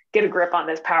like get a grip on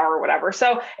this power or whatever.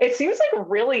 So it seems like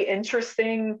really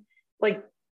interesting, like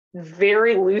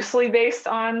very loosely based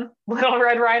on Little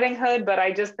Red Riding Hood, but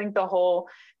I just think the whole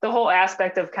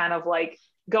aspect of kind of like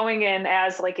going in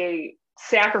as like a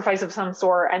sacrifice of some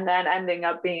sort and then ending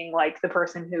up being like the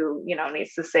person who, you know,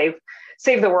 needs to save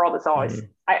the world. It's always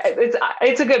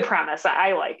it's a good premise.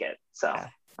 I like it. So yeah.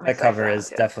 That cover is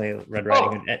definitely Red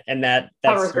Riding Hood, and that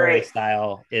story great.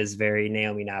 Style is very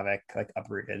Naomi Novik, like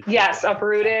Uprooted. Yes,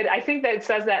 Uprooted. I think that it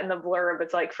says that in the blurb.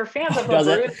 It's like for fans of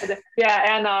Uprooted.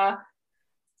 Yeah, and oh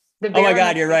my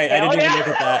God, you're right. I didn't even look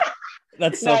at that.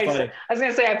 That's so nice. funny. I was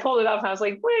gonna say I pulled it up and I was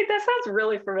like, wait, that sounds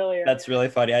really familiar. That's really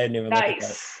funny. I didn't even look at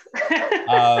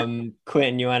that.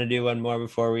 Quentin, you want to do one more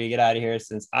before we get out of here?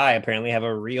 Since I apparently have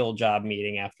a real job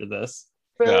meeting after this.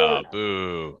 Oh,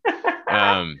 boo.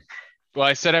 Well,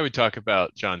 I said I would talk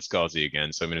about John Scalzi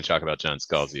again, so I'm going to talk about John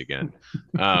Scalzi again.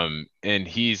 And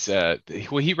he's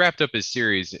he wrapped up his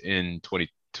series in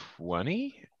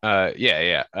 2020.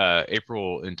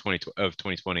 April in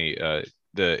 2020.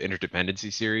 The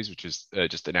Interdependency series, which is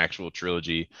just an actual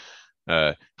trilogy.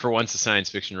 For once, a science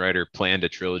fiction writer planned a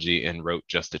trilogy and wrote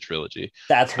just a trilogy.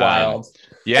 That's wild.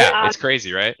 It's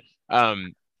crazy, right?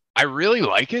 I really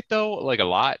like it though, like a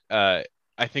lot.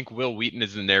 I think Wil Wheaton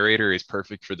as the narrator is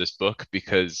perfect for this book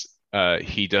because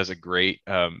he does a great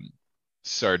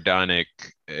sardonic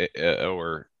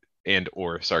or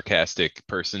sarcastic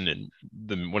person, and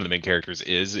one of the main characters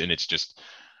is, and it's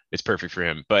perfect for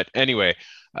him. But anyway,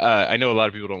 I know a lot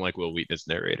of people don't like Wil Wheaton as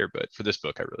narrator, but for this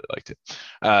book, I really liked it.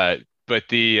 But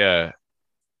the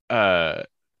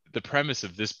premise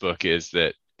of this book is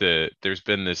that there's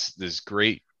been this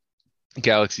great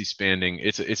galaxy spanning.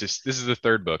 This is the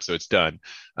third book, so it's done.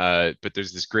 But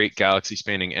there's this great galaxy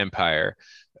spanning empire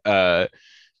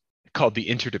called the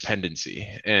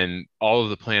Interdependency, and all of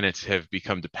the planets have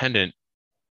become dependent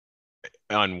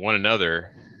on one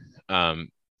another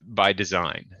by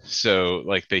design. So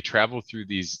like they travel through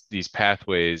these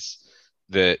pathways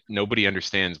that nobody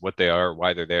understands what they are,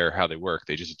 why they're there, how they work.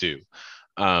 They just do.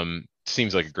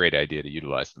 Seems like a great idea to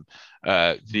utilize them.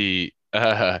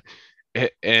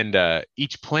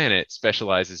 Each planet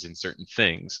specializes in certain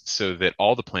things so that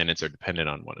all the planets are dependent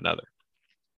on one another.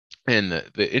 And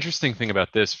the interesting thing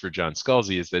about this for John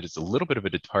Scalzi is that it's a little bit of a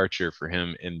departure for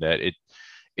him in that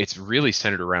it's really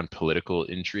centered around political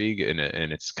intrigue, and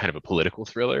it's kind of a political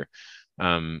thriller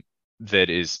that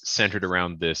is centered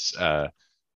around this. The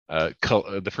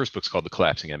first book's called The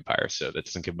Collapsing Empire, so that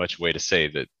doesn't give much way to say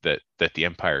that the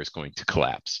empire is going to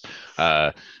collapse.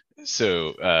 And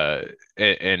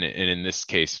in this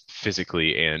case,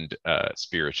 physically and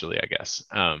spiritually, I guess.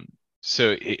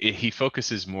 So he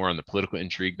focuses more on the political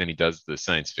intrigue than he does the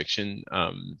science fiction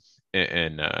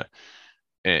and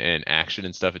action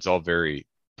and stuff. It's all very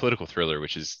political thriller,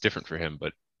 which is different for him,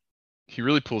 but he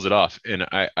really pulls it off. And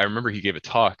I remember he gave a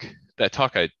talk. That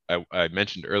talk I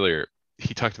mentioned earlier,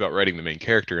 he talked about writing the main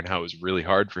character and how it was really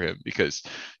hard for him because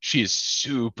she is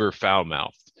super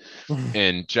foul-mouthed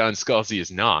and John Scalzi is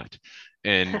not.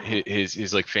 And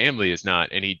his like family is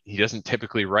not, and he doesn't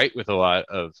typically write with a lot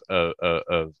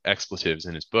of expletives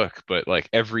in his book, but like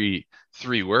every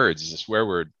 3 words is a swear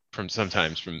word from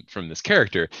this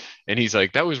character. And he's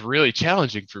like, that was really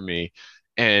challenging for me.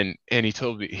 And he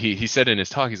told me, he said in his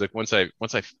talk, he's like, once I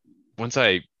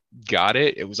got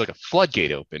it, it was like a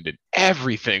floodgate opened and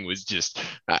everything was just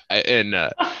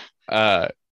so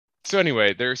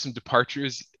anyway, there are some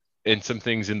departures and some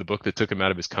things in the book that took him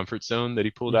out of his comfort zone that he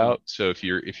pulled out. So if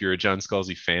you're a John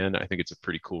Scalzi fan, I think it's a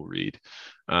pretty cool read.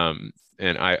 And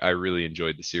I really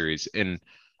enjoyed the series. And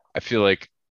I feel like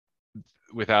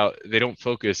they don't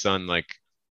focus on like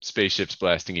spaceships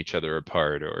blasting each other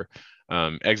apart or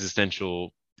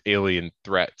existential alien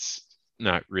threats.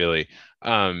 Not really.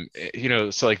 So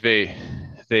like so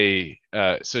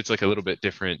it's like a little bit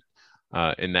different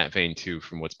in that vein too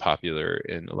from what's popular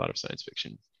in a lot of science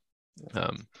fiction.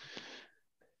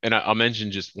 And I'll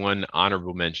mention just one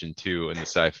honorable mention too in the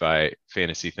sci-fi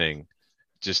fantasy thing,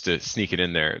 just to sneak it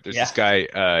in there. There's this guy,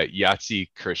 Yahtzee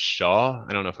Kershaw.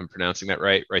 I don't know if I'm pronouncing that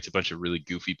right. Writes a bunch of really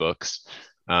goofy books.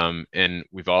 And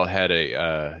we've all had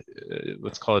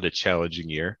let's call it a challenging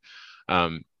year.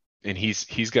 And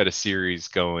he's got a series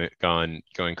going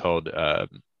called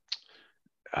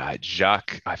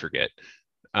Jacques, I forget.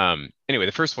 Anyway,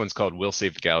 the first one's called We'll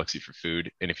Save the Galaxy for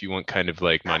Food. And if you want kind of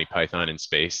like Monty Python in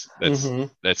space,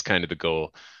 that's kind of the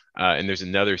goal. And there's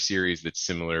another series that's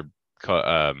similar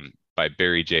by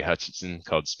Barry J. Hutchinson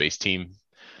called Space Team.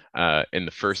 I've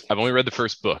only read the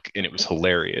first book and it was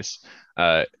hilarious.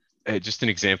 Just an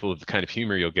example of the kind of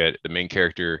humor you'll get. The main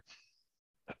character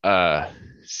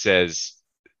says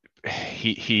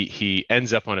he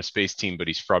ends up on a space team, but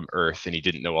he's from Earth and he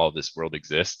didn't know all this world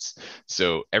exists.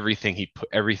 So everything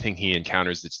he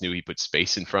encounters that's new, he puts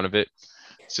space in front of it.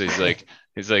 So he's like,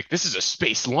 this is a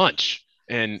space lunch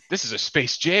and this is a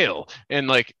space jail, and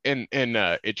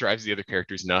it drives the other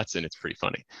characters nuts, and it's pretty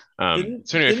funny.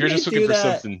 So anyway, if you're just looking for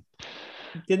something.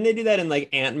 Didn't they do that in like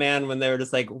Ant-Man when they were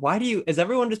just like, is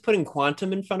everyone just putting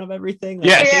quantum in front of everything? Like,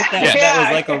 yeah, I think that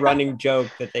was like a running joke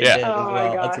that they did as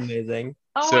well. That's amazing.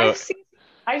 Oh, so,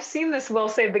 I've seen this We'll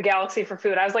Save the Galaxy for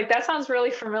Food. I was like, that sounds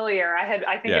really familiar. I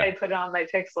think I put it on my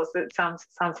picks list. It sounds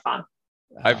fun.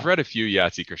 I've read a few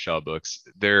Yahtzee Kershaw books.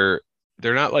 They're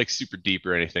not like super deep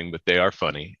or anything, but they are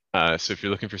funny. So if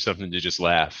you're looking for something to just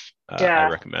laugh, I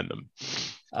recommend them.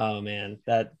 Oh man,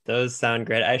 those sound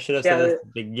great. I should have said this at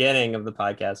the beginning of the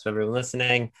podcast for everyone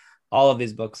listening. All of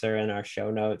these books are in our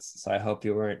show notes, so I hope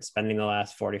you weren't spending the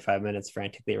last 45 minutes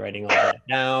frantically writing all that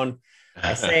down.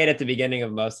 I say it at the beginning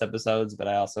of most episodes, but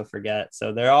I also forget.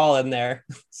 So they're all in there.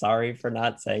 Sorry for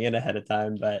not saying it ahead of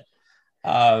time, but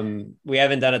we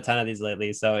haven't done a ton of these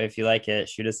lately. So if you like it,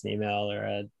 shoot us an email or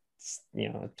a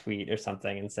tweet or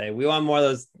something and say, we want more of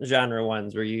those genre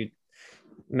ones where you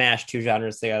mash 2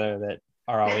 genres together that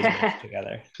are always mashed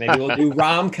together. Maybe we'll do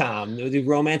rom-com. We'll do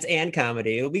romance and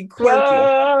comedy. It'll be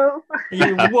quirky.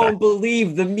 You won't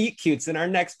believe the meet cutes in our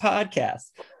next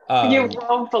podcast. You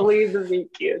won't believe the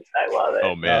meet cutes. I love it.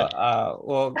 Oh man.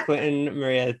 Well, Quentin,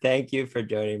 Maria, thank you for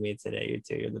joining me today. You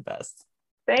two, you're the best.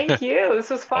 Thank you. This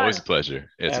was fun. Always a pleasure.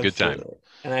 It's a good time.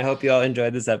 And I hope you all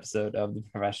enjoyed this episode of the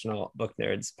Professional Book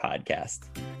Nerds podcast.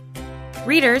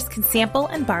 Readers can sample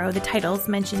and borrow the titles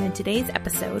mentioned in today's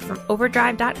episode from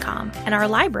Overdrive.com, and our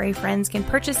library friends can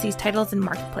purchase these titles in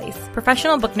Marketplace.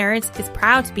 Professional Book Nerds is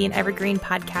proud to be an Evergreen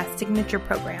Podcast signature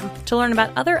program. To learn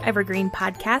about other Evergreen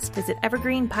podcasts, visit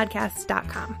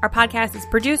evergreenpodcasts.com. Our podcast is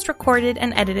produced, recorded,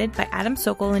 and edited by Adam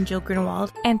Sokol and Jill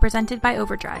Grunewald, and presented by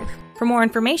Overdrive. For more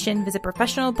information, visit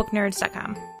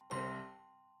professionalbooknerds.com.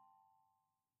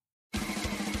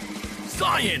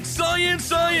 Science! Science!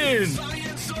 Science!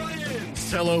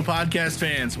 Hello, podcast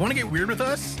fans. Want to get weird with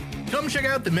us? Come check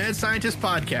out the Mad Scientist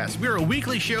Podcast. We're a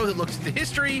weekly show that looks at the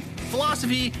history,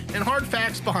 philosophy, and hard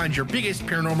facts behind your biggest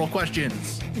paranormal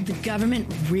questions. Did the government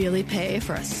really pay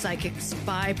for a psychic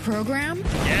spy program?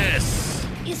 Yes!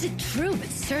 Is it true that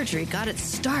surgery got its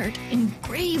start in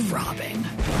grave robbing?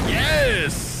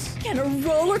 Yes! Can a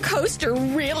roller coaster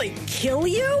really kill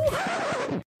you?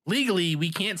 Legally, we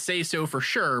can't say so for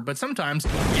sure, but sometimes,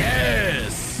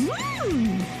 yes!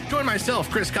 Join myself,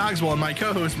 Chris Cogswell, and my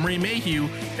co-host, Marie Mayhew,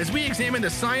 as we examine the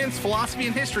science, philosophy,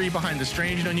 and history behind the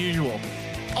strange and unusual.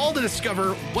 all to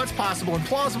discover what's possible and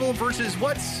plausible versus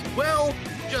what's, well,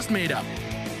 just made up.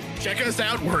 Check us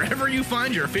out wherever you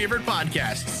find your favorite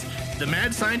podcasts. The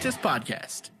Mad Scientist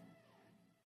Podcast.